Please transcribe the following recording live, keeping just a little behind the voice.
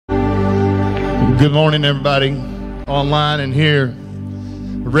Good morning, everybody, online and here.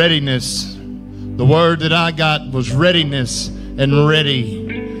 Readiness. The word that I got was readiness and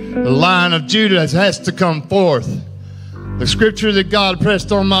ready. The Lion of Judah has to come forth. The scripture that God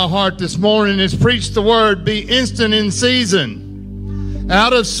pressed on my heart this morning is preach the word, be instant in season,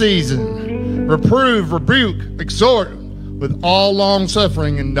 out of season, reprove, rebuke, exhort with all long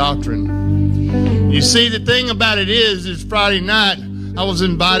suffering and doctrine. You see, the thing about it is Friday night, I was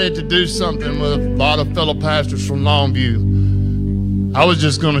invited to do something with a lot of fellow pastors from Longview. I was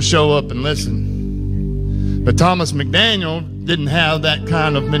just going to show up and listen. But Thomas McDaniel didn't have that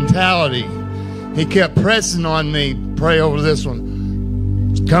kind of mentality. He kept pressing on me, pray over this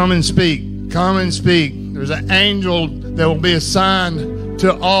one. Come and speak. Come and speak. There's an angel that will be assigned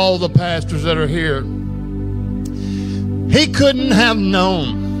to all the pastors that are here. He couldn't have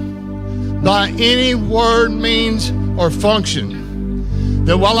known by any word, means, or function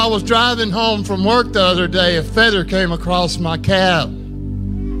that while I was driving home from work the other day, a feather came across my cab.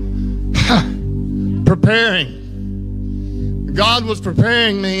 Preparing. God was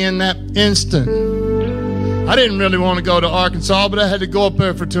preparing me in that instant. I didn't really want to go to Arkansas, but I had to go up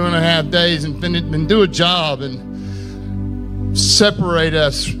there for 2.5 days and do a job and separate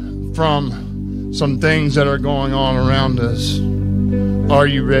us from some things that are going on around us. Are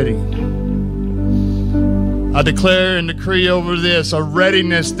you ready? I declare and decree over this a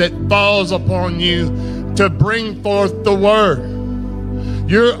readiness that falls upon you to bring forth the word.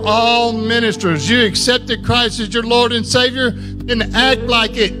 You're all ministers. You accepted Christ as your Lord and Savior, and act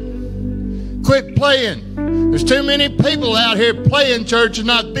like it. Quit playing. There's too many people out here playing church and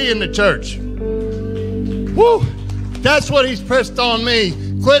not being the church. Woo! That's what he's pressed on me.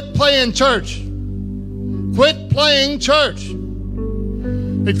 Quit playing church. Quit playing church.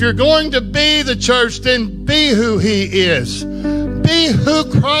 If you're going to be the church, then be who he is. Be who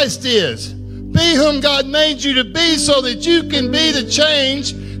Christ is. Be whom God made you to be so that you can be the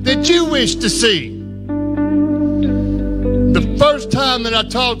change that you wish to see. The first time that I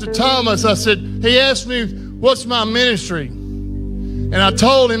talked to Thomas, he asked me, what's my ministry? And I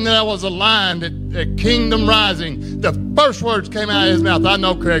told him that I was a lion at Kingdom Rising. The first words came out of his mouth, I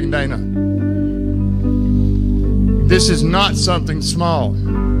know Craig and Dana. This is not something small.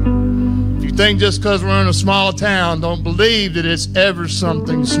 If you think just because we're in a small town, don't believe that it's ever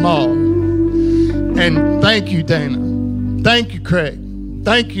something small. And thank you, Dana. Thank you, Craig.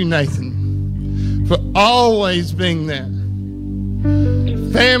 Thank you, Nathan, for always being there.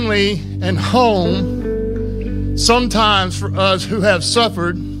 Family and home, sometimes for us who have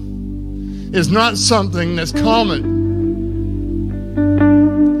suffered, is not something that's common.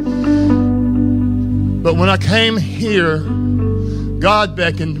 But when I came here, God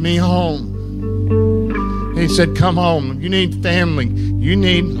beckoned me home. He said, come home. You need family. You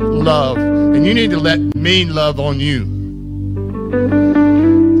need love. And you need to let me love on you.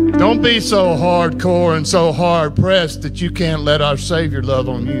 Don't be so hardcore and so hard-pressed that you can't let our Savior love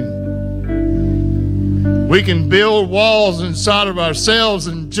on you. We can build walls inside of ourselves,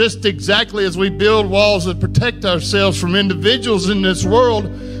 and just exactly as we build walls that protect ourselves from individuals in this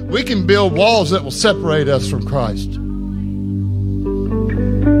world, we can build walls that will separate us from Christ.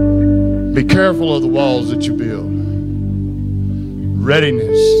 Be careful of the walls that you build.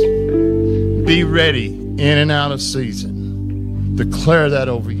 Readiness. Be ready in and out of season. Declare that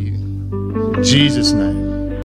over you. In Jesus' name.